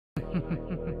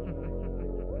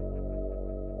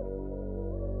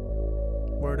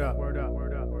Word up, word up,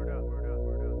 word up, word up, word up, word up,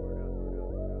 word up,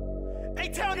 word up.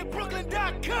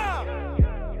 A-Town@Brooklyn.com.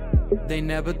 They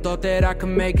never thought that I could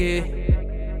make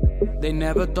it. They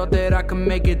never thought that I could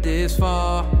make it this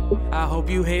far. I hope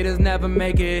you haters never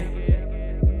make it.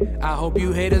 I hope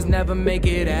you haters never make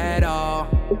it at all.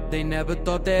 They never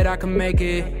thought that I could make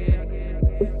it.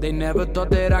 They never thought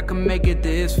that I could make it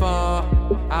this far.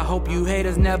 I hope you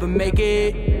haters never make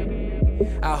it.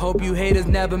 I hope you haters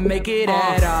never make it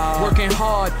at all. Working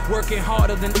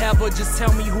harder than ever. Just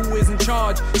tell me who is in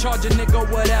charge. Charge a nigga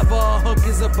whatever. A hook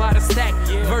is about a stack,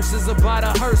 verses about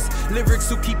a hearse. Lyrics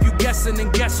who keep you guessing,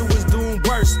 and guess who is doing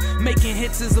worse. Making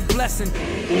hits is a blessing.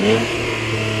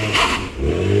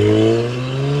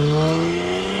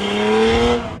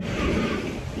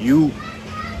 You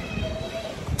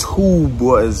two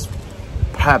boys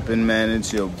poppin', man.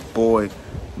 It's your boy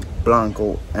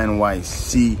Blanco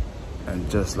NYC. And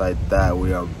just like that,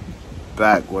 we are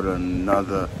back with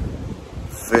another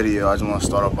video. I just want to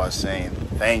start off by saying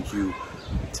thank you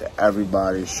to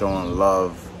everybody showing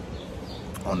love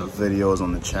on the videos,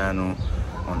 on the channel,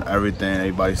 on everything.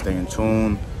 Everybody staying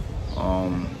tuned.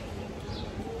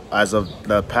 As of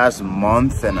the past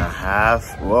month and a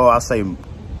half, well, I'll say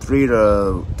 3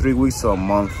 weeks to a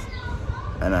month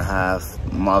and a half,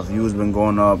 my views been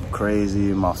going up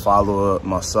crazy. My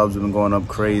subs have been going up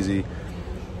crazy.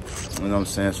 You know what I'm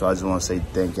saying? So I just want to say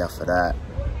thank y'all for that.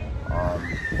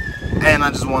 And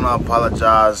I just want to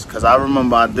apologize because I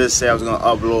remember I did say I was going to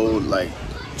upload like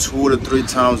 2 to 3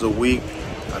 times a week.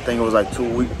 I think it was like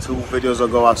 2 videos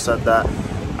ago I said that.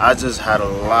 I just had a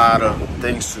lot of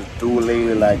things to do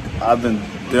lately. Like I've been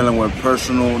dealing with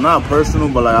not personal,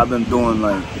 but like I've been doing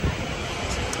like,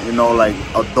 you know, like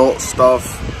adult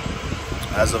stuff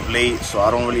as of late. So I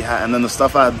don't really have, and then the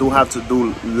stuff I do have to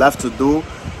do, left to do,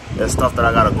 there's stuff that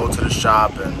I gotta go to the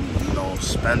shop and, you know,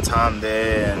 spend time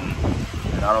there, and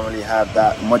I don't really have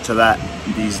that much of that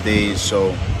these days.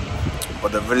 So,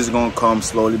 but the video's gonna come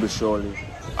slowly but surely.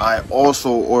 I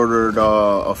also ordered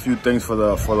a few things for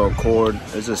the Accord.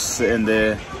 It's just sitting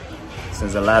there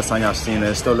since the last time y'all seen it.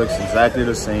 It still looks exactly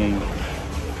the same.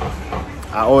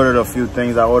 I ordered a few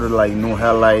things. I ordered like new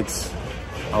headlights.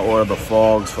 I ordered the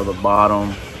fogs for the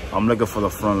bottom. I'm looking for the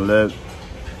front lip.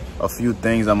 A few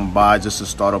things I'm gonna buy just to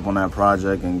start up on that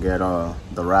project and get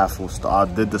the raffle. I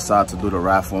did decide to do the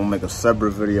raffle. I'm gonna make a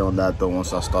separate video on that though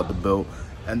once I start the build.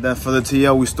 And then for the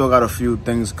TL, we still got a few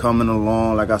things coming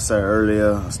along. Like I said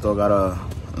earlier, I still gotta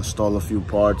install a few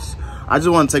parts. I just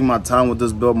want to take my time with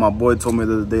this build. My boy told me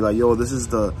the other day, like, yo, this is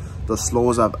the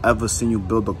slowest I've ever seen you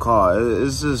build a car.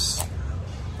 It's just,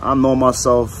 I know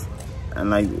myself, and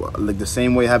like the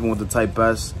same way happened with the Type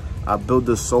S. I built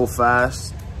this so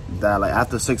fast that like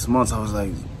after 6 months I was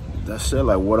like, that shit,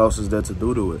 like what else is there to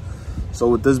do to it? So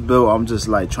with this build, I'm just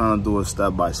like trying to do it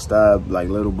step by step, like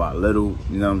little by little,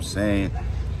 you know what I'm saying?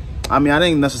 I mean, I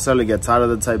didn't necessarily get tired of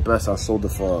the Type S. I sold it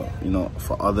for, you know,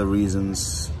 for other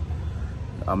reasons.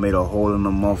 I made a hole in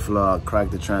the muffler, I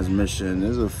cracked the transmission.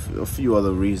 There's a few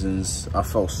other reasons. I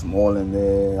felt small in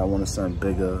there, I want to sound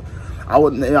bigger. I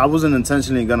wasn't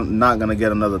intentionally not gonna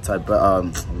get another Type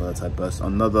S,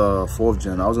 another 4th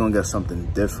gen. I was gonna get something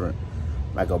different,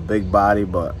 like a big body,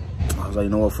 but I was like, you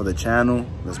know what, for the channel,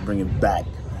 let's bring it back.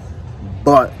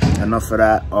 But enough of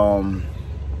that.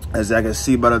 As I can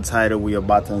see by the title, we are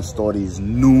about to install these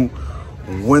new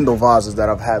window visors that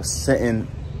I've had sitting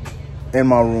in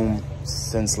my room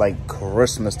since like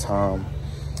Christmas time.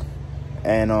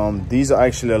 And these are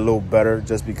actually a little better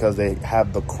just because they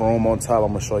have the chrome on top.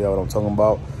 I'm gonna show y'all what I'm talking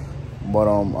about. But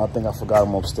I think I forgot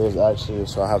them upstairs actually,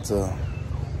 so I have to,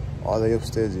 are they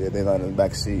upstairs? Yeah, they're not in the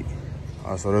back seat.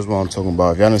 So that's what I'm talking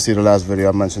about. If y'all didn't see the last video,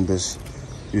 I mentioned this.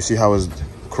 You see how it's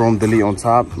chrome delete on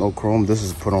top? No chrome, this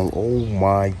is put on. Oh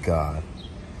my God.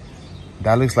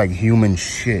 That looks like human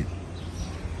shit.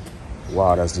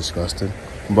 Wow, that's disgusting.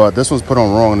 But this one's put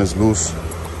on wrong and it's loose.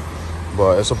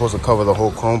 But it's supposed to cover the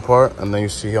whole chrome part. And then you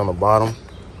see here on the bottom,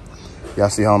 y'all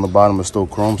see how on the bottom it's still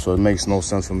chrome, so it makes no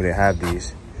sense for me to have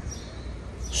these.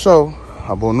 So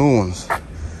I bought new ones.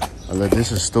 And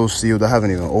this is still sealed. I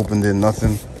haven't even opened it,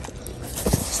 nothing.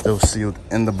 Still sealed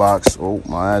in the box. Oh,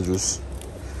 my address.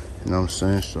 You know what I'm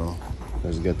saying? So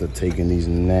let's get to taking these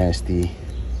nasty.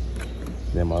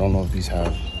 Damn, I don't know if these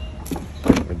have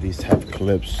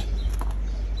clips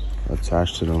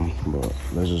attached to them, but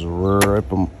let's just rip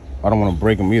them. I don't want to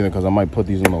break them either because I might put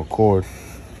these in the cord.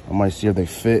 I might see if they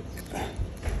fit.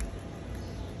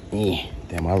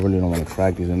 Damn, I really don't want to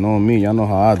crack these. And knowing me, y'all know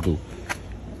how I do.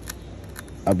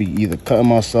 I'll be either cutting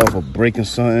myself or breaking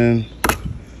something.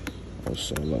 Oh,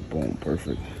 so look, boom,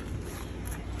 perfect.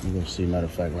 You're gonna see, matter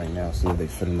of fact, right now, see if they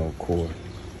fit in no cord.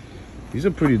 These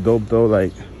are pretty dope though.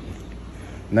 Like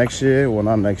next year, well,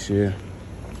 not next year.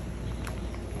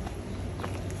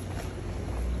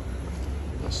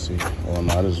 Let's see. Oh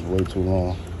no, this is way too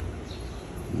long.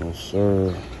 No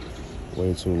sir,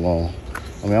 way too long.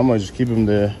 I mean, I'm gonna just keep them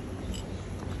there,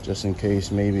 just in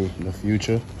case. Maybe in the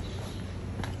future,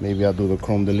 maybe I'll do the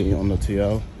chrome delete on the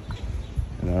TL,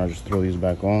 and then I'll just throw these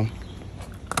back on.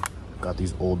 Got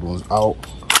these old ones out.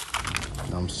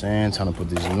 You know what I'm saying? Trying to put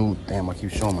these new, damn, I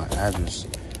keep showing my address.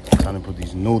 Trying to put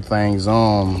these new things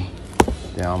on.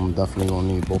 Yeah, I'm definitely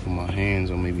gonna need both of my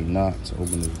hands, or maybe not, to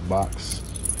open this box.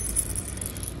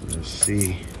 Let's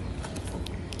see.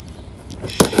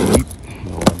 Sheep.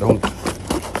 No, I don't.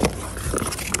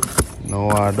 No,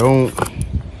 I don't.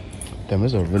 Damn,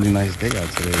 it's a really nice day out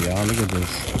today, y'all. Look at this.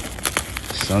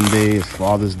 Sunday, it's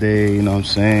Father's Day, you know what I'm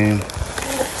saying?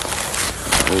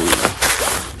 Oh.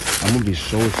 I'm gonna be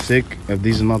so sick if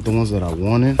these are not the ones that I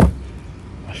wanted.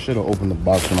 I should have opened the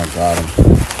box when I got them.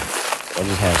 I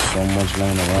just had so much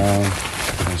laying around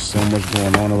and so much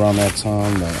going on around that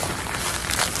time that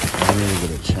I didn't even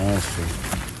get a chance to.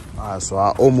 Alright, so I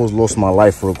almost lost my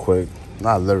life real quick.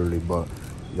 Not literally, but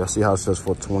y'all see how it says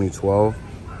for 2012?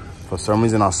 For some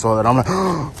reason I saw that, I'm like,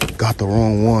 oh, got the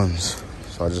wrong ones.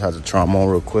 So I just had to try them on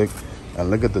real quick. And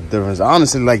look at the difference. I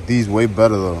honestly like these way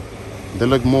better though. They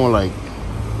look more like,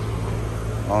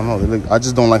 I don't know, they look, I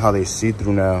just don't like how they see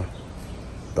through now.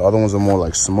 The other ones are more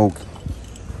like smoke.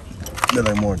 They're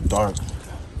like more dark.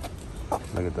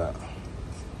 Look at that.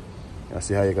 You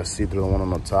see how you can see through the one on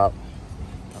the top?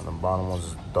 And the bottom one's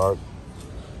is dark.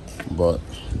 But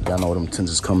y'all know them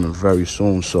tints is coming very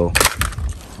soon, so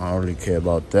I don't really care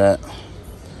about that.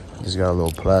 Just got a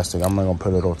little plastic. I'm not gonna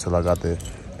put it off till I got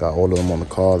all of them on the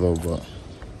car though. But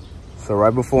so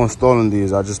right before installing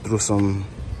these, I just threw some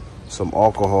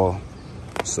alcohol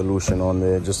solution on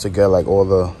there just to get like all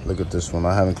the, look at this one,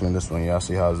 I haven't cleaned this one. Y'all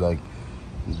see how it's like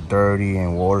dirty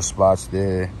and water spots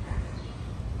there.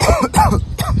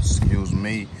 Excuse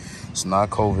me, it's not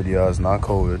COVID, y'all, it's not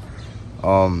COVID.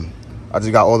 I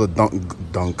just got all the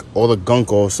all the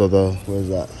gunk off. So the, where's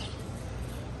that?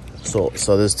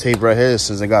 So this tape right here,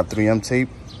 since it got 3M tape,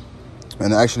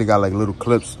 and it actually got like little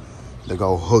clips that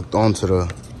go hooked onto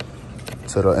the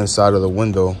inside of the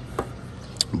window.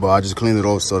 But I just cleaned it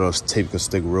off so the tape can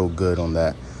stick real good on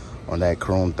that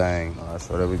chrome thing. All right,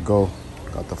 so there we go.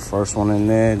 Got the first one in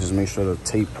there. Just make sure the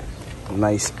tape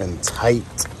nice and tight.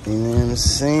 You know what I'm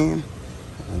saying?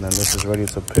 And then this is ready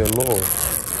to peel off.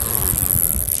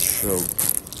 So,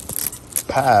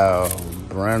 pow,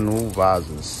 brand new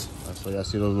visors. So y'all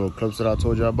see those little clips that I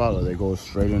told you about? They go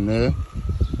straight in there,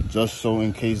 just so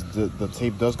in case the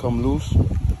tape does come loose,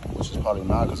 which is probably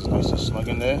not because it's nice and snug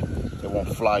in there. It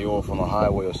won't fly off on the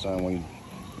highway or something when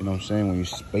you know what I'm saying, when you're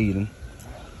speeding.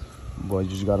 But you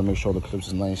just gotta make sure the clips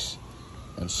is nice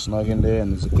and snug in there.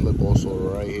 And there's a clip also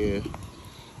right here.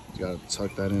 You gotta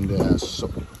tuck that in there as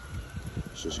so.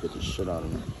 Let's just get the shit out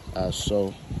of it. As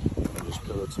so. And just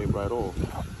peel the tape right off.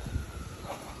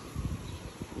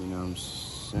 You know what I'm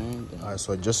saying? Alright,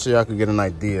 so just so y'all could get an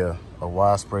idea of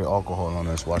why I spray alcohol on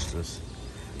this, watch this.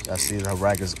 Y'all see the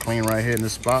rack is clean right here in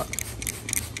this spot.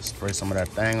 Spray some of that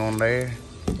thing on there.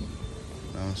 You know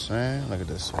what I'm saying? Look at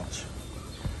this, watch.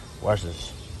 Watch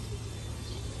this.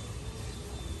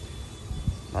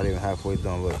 Not even halfway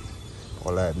done, look.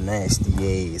 All that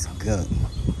nasty ass gunk.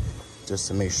 Just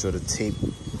to make sure the tape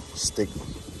stick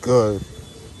good.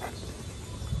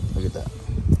 Look at that.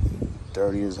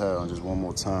 Dirty as hell. Just one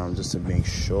more time, just to make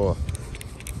sure.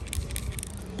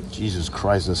 Jesus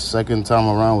Christ, the second time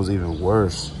around was even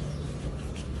worse.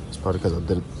 It's probably because I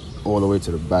did it all the way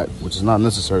to the back, which is not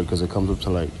necessary because it comes up to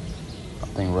like, I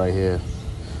think right here.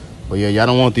 But yeah, y'all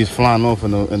don't want these flying off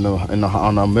on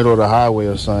the middle of the highway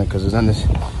or something, because it's in this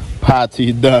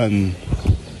party done.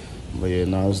 But yeah,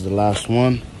 now this is the last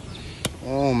one.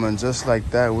 Oh man, just like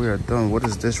that, we are done. What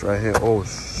is this right here? Oh,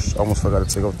 I almost forgot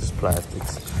to take off these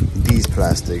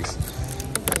plastics.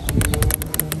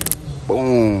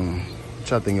 Boom. What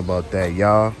y'all think about that,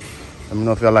 y'all? Let me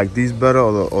know if y'all like these better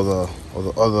or the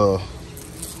other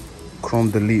chrome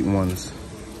delete ones.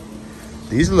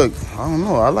 These look, I don't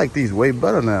know, I like these way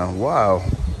better now. Wow.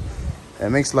 It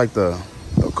makes like the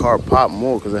car pop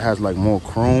more because it has like more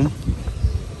chrome.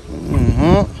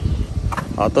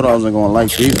 I thought I wasn't gonna like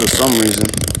these for some reason,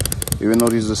 even though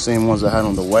these are the same ones I had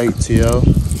on the white TL.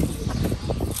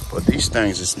 But these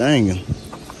things are stinging.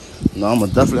 No, I'm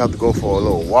gonna definitely have to go for a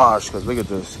little wash, because look at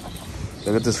this.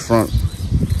 Look at this front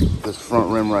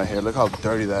rim right here. Look how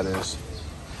dirty that is.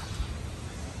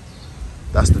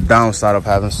 That's the downside of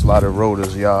having slotted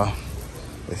rotors, y'all.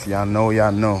 If y'all know,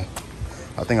 y'all know.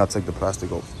 I think I'll take the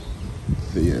plastic off.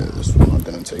 But yeah, this one I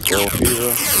didn't take off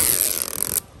either.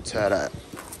 Tear that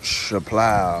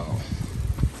Shaplow.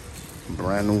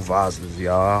 Brand new visors,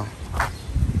 y'all.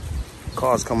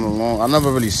 Car's coming along. I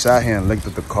never really sat here and looked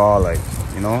at the car, like,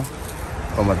 you know,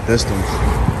 from a distance.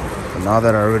 But now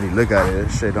that I already look at it,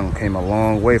 this shit done came a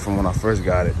long way from when I first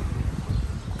got it.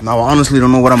 Now I honestly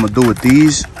don't know what I'm gonna do with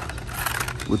these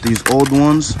old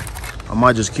ones. I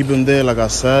might just keep them there, like I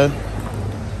said.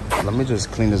 Let me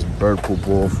just clean this bird poop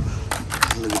off.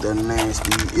 Look at that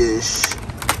nasty-ish.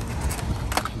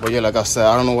 But yeah, like I said,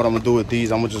 I don't know what I'm gonna do with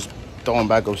these. I'm gonna just throw them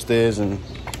back upstairs.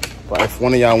 But if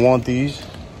one of y'all want these,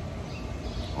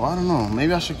 well, I don't know.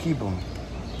 Maybe I should keep them.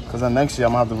 Because then next year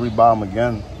I'm gonna have to rebuy them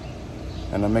again.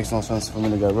 And it makes no sense for me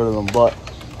to get rid of them. But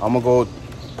I'm gonna go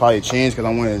probably change because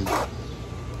I'm wearing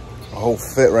a whole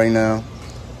fit right now.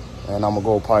 And I'm gonna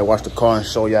go probably wash the car and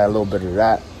show y'all a little bit of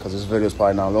that. Because this video is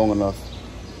probably not long enough.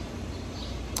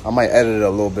 I might edit it a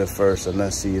little bit first and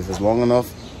then see if it's long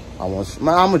enough. I'm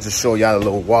gonna just show y'all a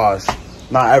little wash.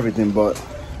 Not everything, but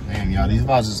damn, y'all, these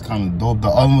visors kind of dope. The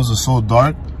other ones are so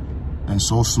dark and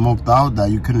so smoked out that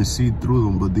you couldn't see through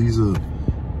them. But these are,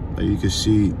 like, you can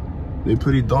see, they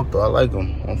pretty dope though. I like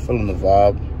them. I'm feeling the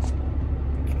vibe.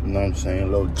 You know what I'm saying? A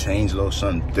little change, a little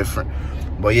something different.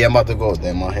 But yeah, I'm about to go.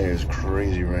 Damn, my hair is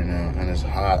crazy right now and it's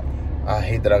hot. I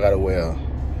hate that I gotta wear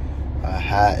a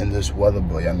hat in this weather,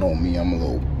 but y'all know me, I'm a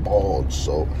little bald.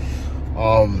 So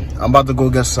I'm about to go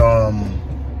get some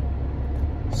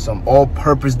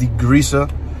all-purpose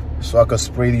degreaser so I can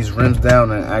spray these rims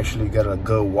down and actually get a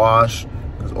good wash.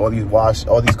 Because all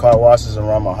these car washes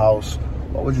around my house.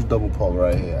 Why would you double park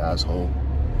right here, asshole?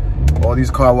 All these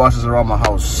car washes around my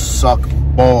house suck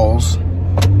balls.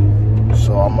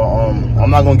 So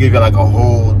I'm not gonna give you like a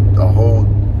whole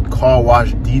car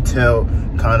wash detail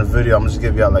kind of video. I'm just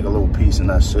give y'all like a little piece and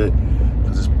that's it.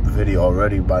 This video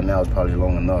already by now is probably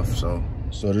long enough. So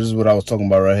this is what I was talking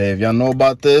about right here. If y'all know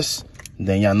about this,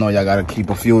 then y'all know y'all gotta keep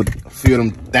a few of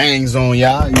them things on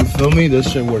y'all. You feel me? This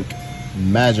shit work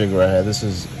magic right here.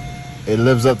 It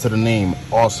lives up to the name.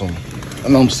 Awesome. You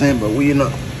know what I'm saying? But we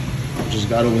just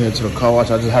got over here to the car wash.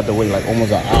 I just had to wait like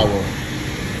almost an hour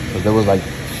because there was like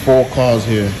 4 cars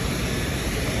here.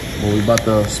 But we about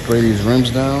to spray these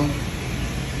rims down.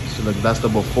 So look, that's the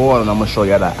before, and I'm gonna show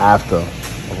y'all the after.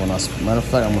 Matter of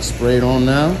fact, I'm gonna spray it on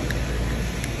now.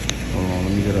 Hold on,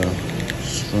 let me get a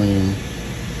stream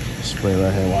spray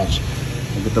right here. Watch.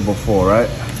 I'll get the before, right?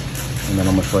 And then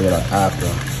I'm gonna show you the after.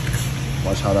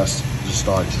 Watch how that's just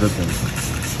start dripping.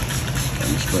 Let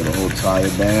me spray the whole tire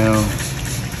down.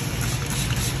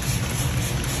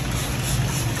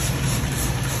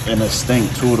 And it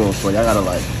stink too though, so y'all gotta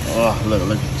like, oh,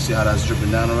 look, see how that's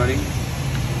dripping down already?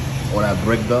 All that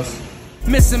brick dust.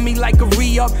 Missing me like a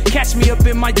re-up. Catch me up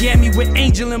in Miami with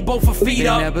Angel and both her feet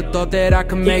up. They never thought that I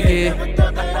could make it.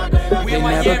 They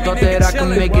never thought that I could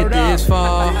make it this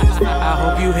far. I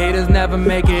hope you haters never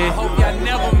make it. I hope y'all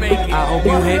never make it. I hope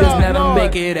you haters never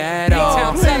make it at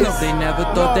all. They never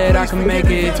thought that I could make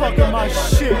it.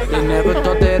 They never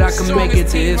thought that I could make it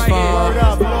this far.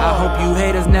 I hope you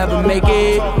haters never make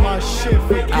it.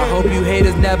 I hope you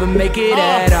haters never make it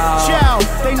at all.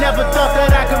 They never thought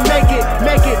that I could make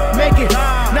it.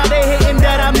 Now they hating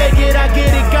that I make it, I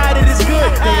get it, got it, it's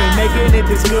good. They ain't making it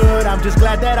this good. I'm just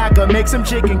glad that I could make some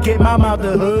chicken, get mom out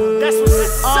the hood. That's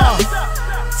what's up.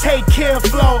 Take care,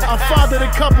 flow. I fathered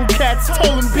a couple cats,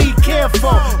 told them be careful.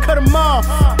 Cut them off.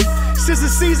 Since the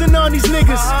season on these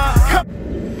niggas.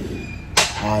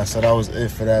 Alright, so that was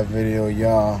it for that video,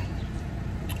 y'all.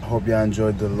 Hope y'all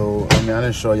enjoyed the little. I mean, I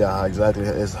didn't show y'all how exactly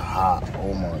it's hot.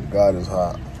 Oh my god, it's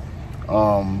hot.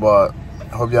 But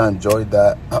I hope y'all enjoyed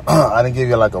that. I didn't give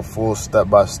you like a full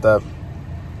step-by-step.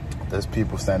 There's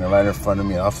people standing right in front of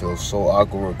me. I feel so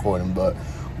awkward recording, but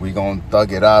we gonna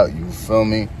thug it out, you feel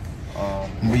me?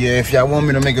 But yeah, if y'all want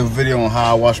me to make a video on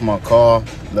how I wash my car,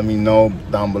 let me know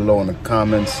down below in the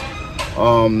comments.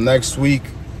 Next week,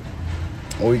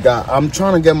 I'm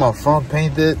trying to get my front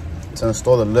painted to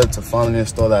install the lip, to finally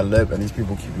install that lip, and these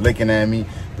people keep licking at me.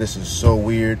 This is so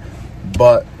weird.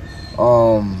 But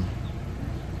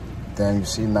damn, you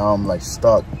see now I'm like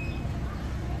stuck.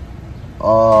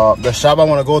 The shop I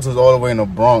want to go to is all the way in the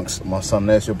Bronx. My son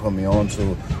Nestor put me on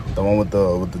to the one with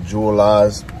the jewel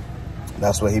eyes.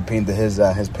 That's where he painted his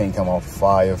at. His paint came out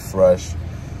fire, fresh.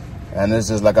 And this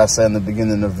is, like I said in the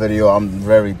beginning of the video, I'm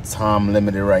very time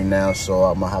limited right now, so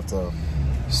I'm gonna have to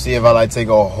see if I like take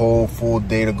a whole full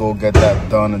day to go get that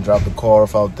done and drop the car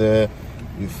off out there.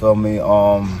 You feel me?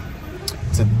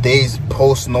 Today's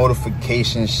post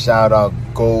notification shout out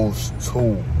goes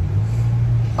to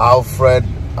Alfred.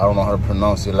 I don't know how to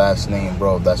pronounce your last name,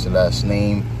 bro. If that's your last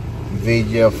name,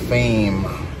 Video Fame.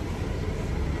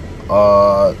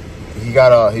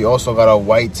 He also got a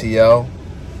white TL.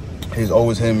 He's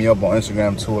always hitting me up on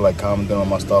Instagram too, like commenting on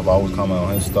my stuff. I always comment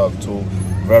on his stuff too.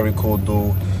 Very cool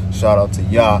dude. Shout out to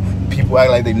y'all. People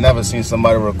act like they never seen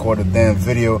somebody record a damn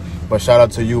video, but shout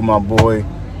out to you, my boy.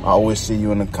 I always see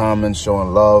you in the comments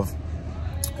showing love.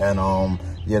 And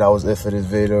yeah, that was it for this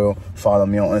video. Follow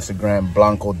me on Instagram,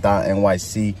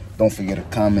 blanco.nyc. Don't forget to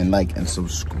comment, like, and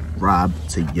subscribe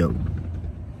to your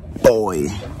boy.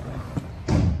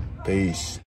 Peace.